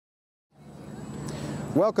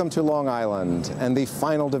Welcome to Long Island and the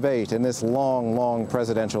final debate in this long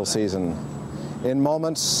presidential season. In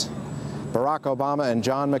moments, Barack Obama and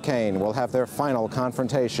John McCain will have their final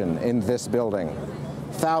confrontation in this building.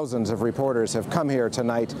 Thousands of reporters have come here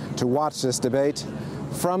tonight to watch this debate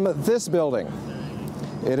from this building.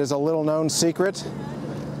 It is a little-known secret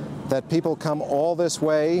that people come all this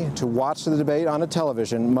way to watch the debate on a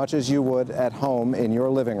television, much as you would at home in your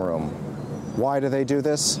living room. Why do they do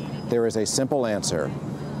this? There is a simple answer: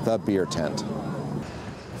 the beer tent.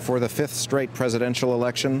 For the fifth straight presidential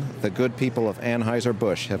election, the good people of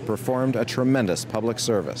Anheuser-Busch have performed a tremendous public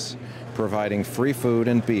service, providing free food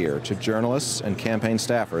and beer to journalists and campaign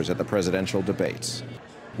staffers at the presidential debates.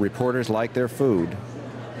 Reporters like their food,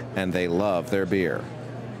 and they love their beer,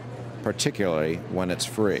 particularly when it's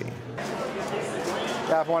free.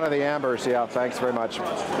 Have one of the ambers, yeah, thanks very much.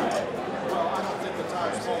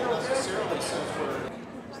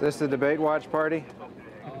 Is this the debate watch party?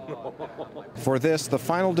 For this, the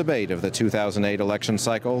final debate of the 2008 election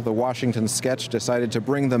cycle, the Washington Sketch decided to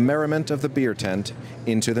bring the merriment of the beer tent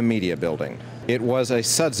into the media building. It was a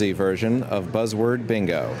sudsy version of Buzzword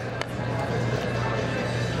Bingo.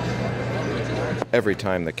 Every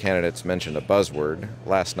time the candidates mentioned a buzzword,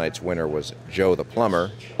 last night's winner was Joe the Plumber,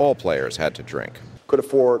 all players had to drink. Could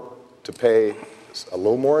afford to pay a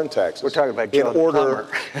little more in taxes. We're talking about Joe the Plumber.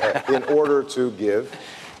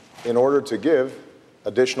 in order to give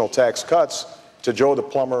additional tax cuts to Joe the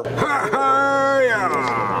Plumber.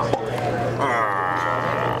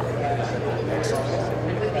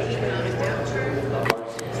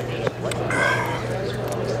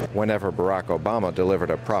 Whenever Barack Obama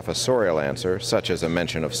delivered a professorial answer, such as a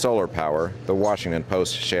mention of solar power, the Washington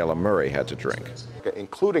Post's Shayla Murray had to drink.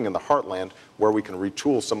 Including in the heartland, where we can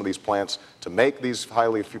retool some of these plants to make these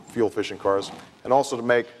highly fuel-efficient cars, and also to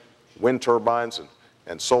make wind turbines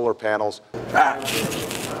and solar panels.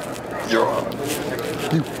 Go.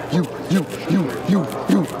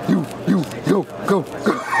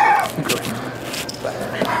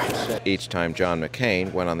 Each time John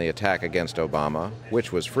McCain went on the attack against Obama,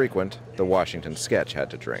 which was frequent, the Washington Sketch had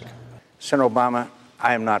to drink. Senator Obama,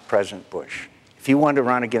 I am not President Bush. If you wanted to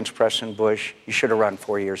run against President Bush, you should have run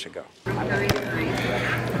 4 years ago.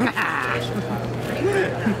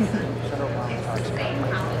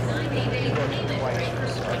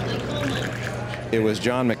 It was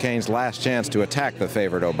John McCain's last chance to attack the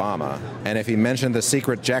favored Obama, and if he mentioned the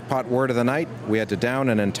secret jackpot word of the night, we had to down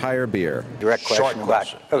an entire beer. Direct question. Short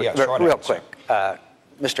question. Real quick.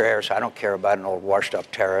 Mr. Harris, I don't care about an old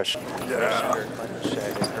washed-up terrorist. Senator Clinton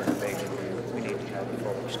said in her debate, we need to know the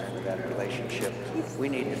full extent of that relationship. We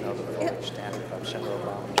need to know the full extent of Senator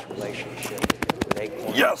Obama's relationship with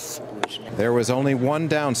Acorn. Yes! There was only one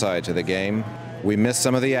downside to the game. We missed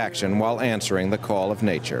some of the action while answering the call of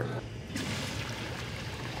nature.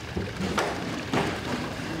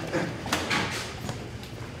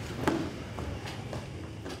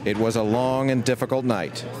 It was a long and difficult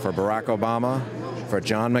night for Barack Obama, for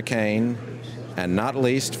John McCain, and not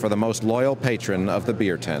least for the most loyal patron of the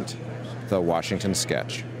beer tent, the Washington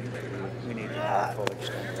Sketch. We need to know the full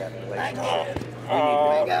extent of that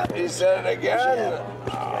relationship. He said it again.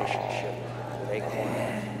 Relationship with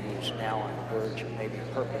Acorn, who's now on the verge of maybe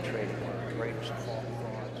perpetrating one of the greatest of all